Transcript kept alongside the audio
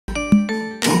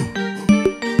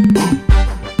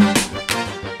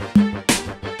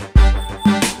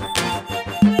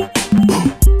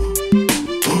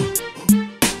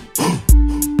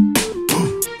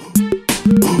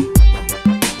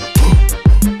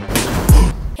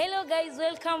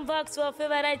welcome back to our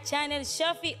favorite channel,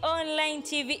 Shafi Online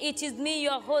TV. It is me,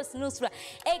 your host, Nusra,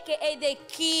 aka the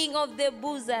king of the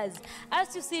boozers.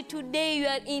 As you see, today we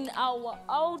are in our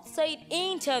outside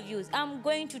interviews. I'm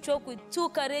going to talk with two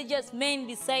courageous men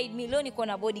beside me. Leo niko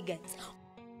na bodyguards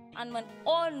and man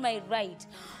on my right.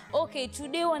 Okay,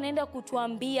 today wanaenda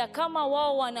kutuambia kama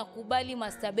wao wanakubali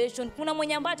masturbation. Kuna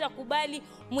mwenye ambaye atakubali,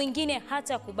 mwingine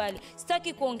hatakubali.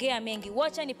 Sitaki kuongea mengi.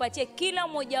 Wacha nipatie kila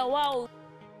mmoja wao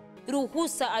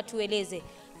ruhusa atueleze.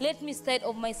 Let me start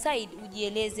of my side.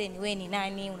 Ujieleze ni wewe ni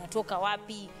nani, unatoka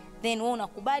wapi, then wewe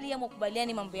unakubali ama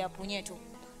ukubaliani mambo ya punyeto?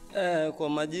 Kwa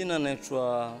majina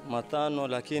naitwa Matano,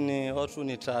 lakini watu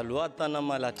ni Talwata na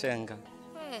Malatenga.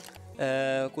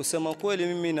 Kusema kweli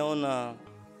mimi naona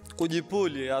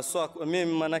kujipuli haswa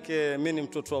mimi, manake mimi ni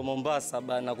mtoto wa Mombasa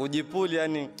bana. Kujipuli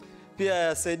yani pia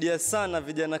yasaidia sana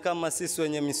vijana kama sisi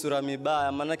wenye misura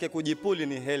mibaya, manake kujipuli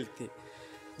ni healthy.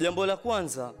 Jambo la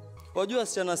kwanza, wajua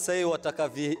wasichana sasa wataka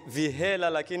vihela,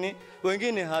 lakini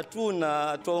wengine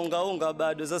hatuna, tuungaunga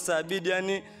bado. Sasa abidi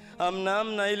yani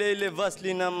amna ile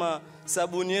Vaseline ama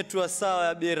sabuni yetu ya sawa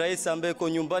ya bei rahisi ambaye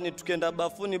kwa nyumbani tukenda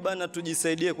bafuni bana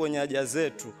tujisaidie kwenye haja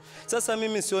zetu. Sasa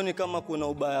mimi sioni kama kuna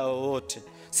ubaya wowote.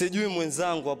 Sijui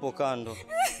mwenzangu hapo kando.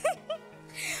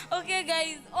 Okay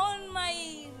guys, on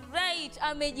my right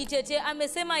amejitetea,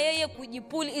 amesema yeye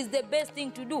kujipuli is the best thing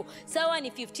to do. Sawa ni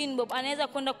 15 bob, anaweza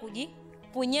kwenda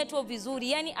kujipunyeto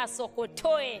vizuri, yani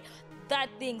asokotoe that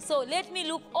thing. So let me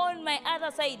look on my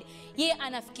other side. Yeye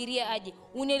anafikiria aje?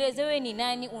 Unielezewe ni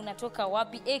nani, unatoka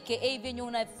wapi, aka venye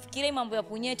unafikiria mambo ya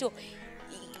punyeto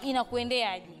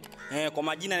inakuendea aje? Kwa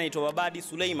majina naitwa Babadi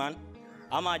Suleiman,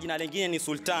 ama jina lingine ni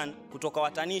Sultan, kutoka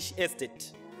Watanishi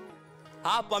Estate.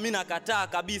 Hapa mimi nakataa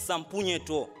kabisa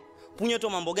mpunyeto. Punyeto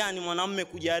mambo gani? Mwanamume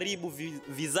kujaribu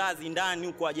vizazi ndani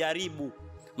huko ajaribu.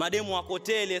 Mademu wako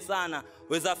tele sana.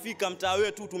 Weza fika mtaa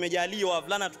wetu tumejaliwa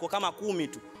wavulana tuko kama 10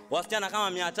 tu. Wasichana kama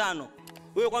 500.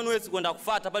 Wewe kwani huwezi kwenda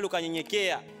kufuata pale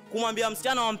ukanyenyekea? Kumwambia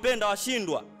msichana wampenda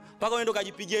washindwa. Paka uende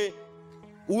ukajipige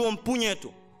huo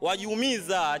mpunyeto.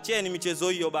 Wajiumiza, acheni michezo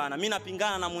hiyo bana. Mimi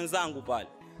napingana na mwenzangu pale.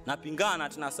 Napingana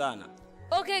tena sana.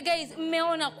 Okay guys,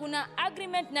 mmeona kuna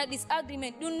agreement na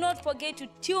disagreement. Do not forget to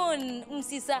tune.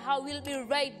 Msisahau, we'll be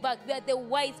right back. We are the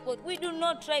Wisespot. We do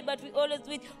not try but we always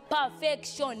with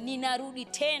perfection. Ninarudi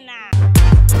tena.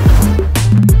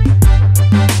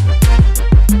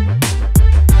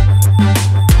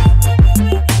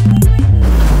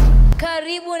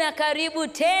 Karibu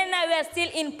tena. We are still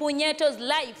in Punyeto's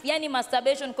life. Yani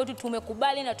masturbation kwetu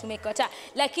tumekubali na tumekataa.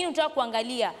 Lakini utaka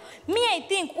kuangalia, me I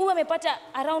think huyu amepata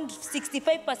around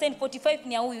 65%, 45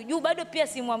 ni ya huyu. Juu bado pia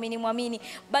si muamini.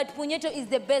 But punyeto is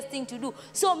the best thing to do.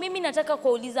 So mimi nataka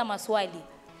kuuliza maswali.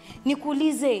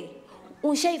 Nikuulize,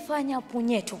 ushaifanya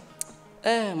punyeto?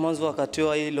 Mwanzo wakati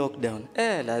wa hii lockdown.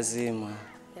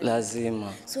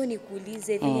 Lazima. So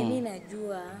nikuulize, vile mimi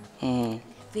najua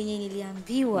venye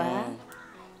niliambiwa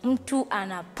mtu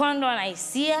anapandwa na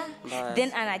hisia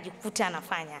then anajikuta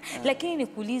anafanya. Lakini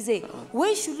nikuulize,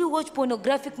 why should you watch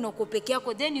pornographic na uko peke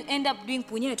yako then you end up doing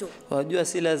punyeto? Wajua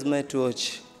si lazima tu watch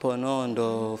porno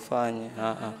ndo ufanye.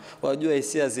 Wajua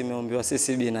hisia zimeumbiwa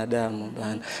sisi binadamu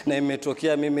bana. Na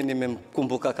imetokea mimi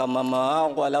nimemkumbuka kama mama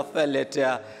wangu alafu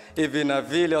aletea hivi na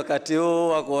vile wakati huu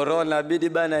wa corona bidi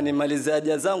bana nimalize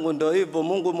haja zangu, ndo hivyo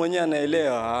Mungu mwenyewe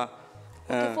anaelewa.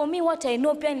 Okay, for me what I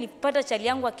know, pia nilipata chali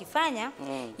yangu akifanya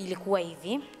ilikuwa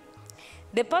hivi.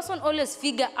 The person always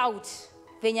figure out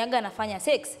venyaga anafanya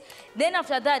sex. Then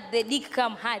after that the dick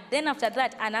come hard. Then after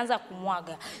that anaanza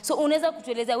kumwaga. So unaweza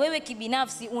kutueleza wewe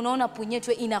kibinafsi unaona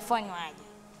punyeto inafanywa aje?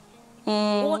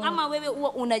 Ama wewe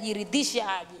huwa unajiridhisha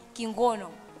aje kingono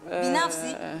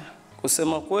binafsi?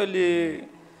 Kusema kweli,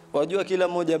 wajua kila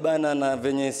mmoja bana na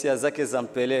venye hisia zake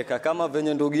zampeleka. Kama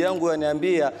venye ndugu yangu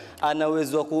ananiambia ana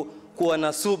uwezo kuwa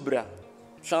na subra.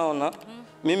 Shaona?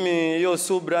 Mimi hiyo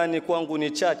subra ni kwangu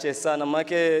ni chache sana.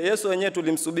 Maana Yesu wenyewe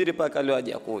tulimsubiri paka leo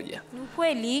aje kuja. Ni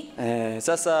kweli?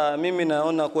 Sasa mimi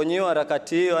naona kwenye hiyo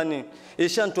harakati hiyo yani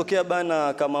ishanitokea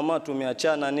bana kama mama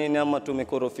tumeachana nini ama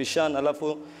tumekorofishana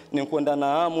alafu ni kwenda na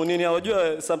hamu nini.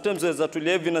 Unajua sometimes weza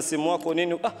tulia hivi na simu wako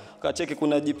nini kacheki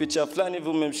kuna jipicha fulani hivi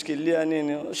umemshikilia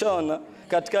nini. Ushaona?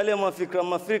 Katika ile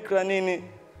mafikra nini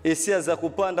hisia za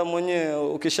kupanda mwenyewe,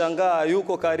 ukishangaa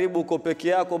yuko karibu uko peke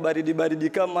yako baridi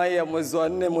kama hii ya mwezi wa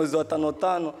 4 mwezi wa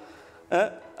 5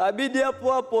 abidi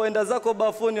hapo enda zako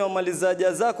bafuni wamaliza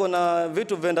haja zako na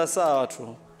vitu venda sawa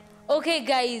tu. Okay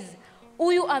guys,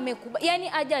 huyu amekubali, yani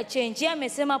aja change. Yeye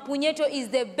amesema punyeto is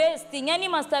the best thing, yani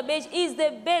masturbation is the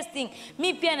best thing.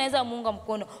 Mi pia naweza muunga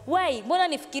mkono. Why? Mbona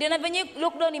nifikirie na venye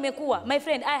lockdown imekuwa? My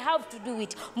friend, I have to do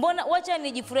it. Mbona wacha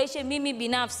nijifurahishe mimi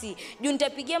binafsi. Juu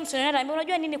nitapigia msonara ambaye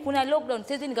unajua nini, kuna lockdown,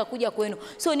 sasa nikakuja kwenu.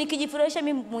 So nikijifurahisha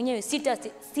mimi mwenyewe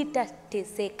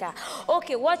sitateseka.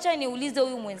 Okay, wacha niulize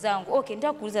huyu mwenzangu. Okay,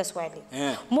 nataka kuuliza swali.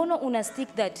 Mbona una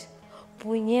stick that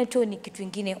punyeto ni kitu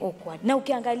kingine awkward? Na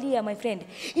ukiangalia my friend,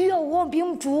 hiyo uombi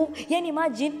mtu, yani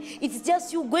imagine it's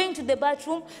just you going to the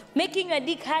bathroom, making your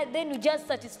dick hard, then you just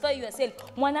satisfy yourself.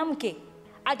 Mwanamke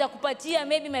atakupatia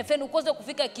maybe my friend ukose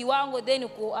kufika kiwango, then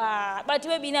but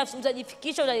wewe binafsi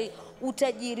utajifikisha,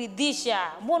 utajiridhisha.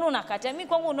 Mbona unakataa? Mimi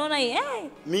kwangu unaona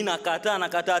mimi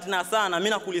nakataa tena sana. Mimi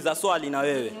nakuuliza swali na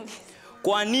wewe.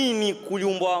 Kwa nini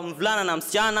kuliumbwa mvulana na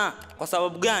msichana? Kwa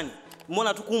sababu gani?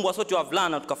 Mbona tukumbwa sote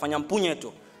wavulana tukafanya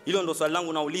mpunyeto? Hilo ndo swali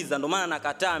langu nauliza, ndo maana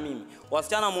nakataa mimi.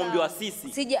 Wasichana muombiwa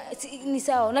sisi. Ni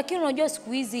sawa, lakini unajua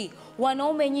siku hizi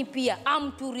wanaume nyinyi pia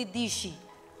amturidhishi.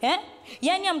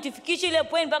 Yani amtufikishi ile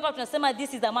point mpaka tunasema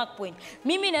this is a mark point.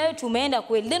 Mimi na wewe tumeenda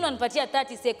kweli, then wanipatia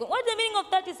 30 seconds. What's the meaning of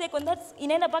 30 seconds? That's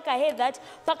inaenda paka head that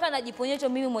paka najiponyeto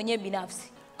mimi mwenyewe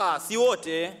binafsi. Si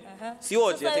wote. Si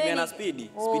wote, yategemea na speed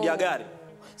ya gari.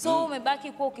 So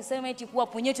umebaki kwa ukisema eti kuwa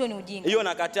punyeto ni ujinga. Hiyo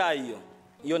nakataa hiyo.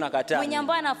 Hiyo nakataa. Mwenye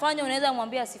ambaye anafanya unaweza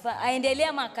mwambia sifa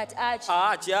aendelea makati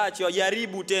aache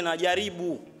wajaribu tena,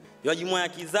 jaribu. Wajimwaya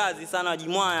kizazi sana,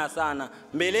 wajimwaya sana.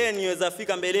 Mbeleni yaweza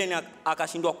fika mbeleni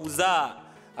akashindwa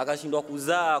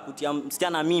kuzaa, kutia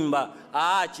msichana mimba.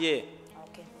 Aache.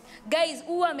 Okay. Guys,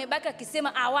 huyu amebaki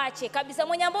akisema awache kabisa.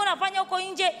 Mwenye ambao unafanya huko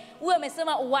nje, huyu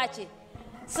amesema uache.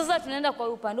 Sasa tunaenda kwa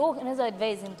upande. Unaweza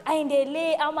advise him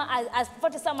aendelee ama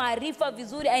asipate sana maarifa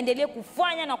vizuri, aendelee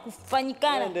kufanya na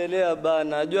kufanyikana? Endelea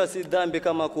bana, najua si dhambi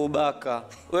kama kubaka.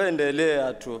 Wewe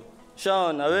endelea tu.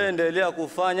 Shaona, wewe endelea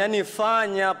kufanya, yani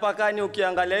fanya mpaka ni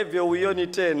ukiangalia hivyo uioni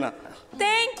tena.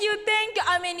 Thank you.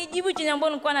 Amenijibu chenye ambacho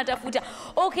nilikuwa natafuta.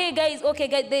 Okay guys,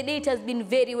 the date has been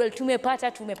very well.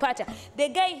 Tumepata. The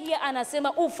guy here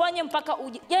anasema ufanye mpaka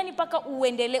yani mpaka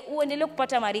uendelee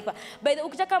kupata maarifa. By the way,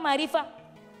 ukitaka maarifa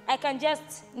I can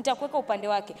just nitakuweka upande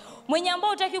wake. Mwenye ambao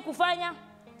hutaki kufanya,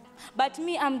 but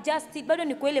me I'm just bado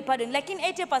niko ile pardon, lakini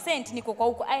 80% niko kwa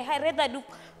huko. I rather do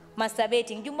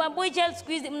masturbating. Jumba boy child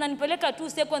squeeze mnanipeleka 2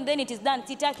 seconds then it is done.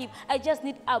 Sitaki. I just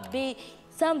need a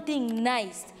something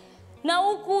nice. Na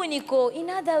huku niko in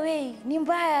other way, ni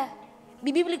mbaya.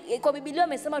 Kwa Biblia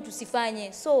amesema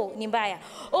tusifanye. So ni mbaya.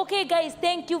 Okay guys,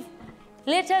 thank you.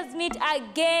 Let us meet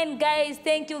again guys.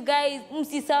 Thank you guys.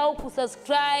 Msisahau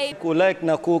kusubscribe, kulike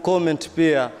na kucomment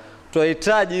pia.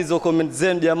 Tunahitaji hizo comment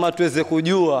zenu jamaa tuweze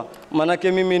kujua.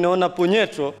 Manake mimi naona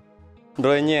punyeto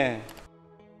ndo yenyewe.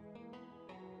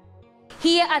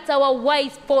 Here at our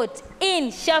Wisespot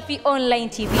in Shafi Online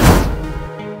TV.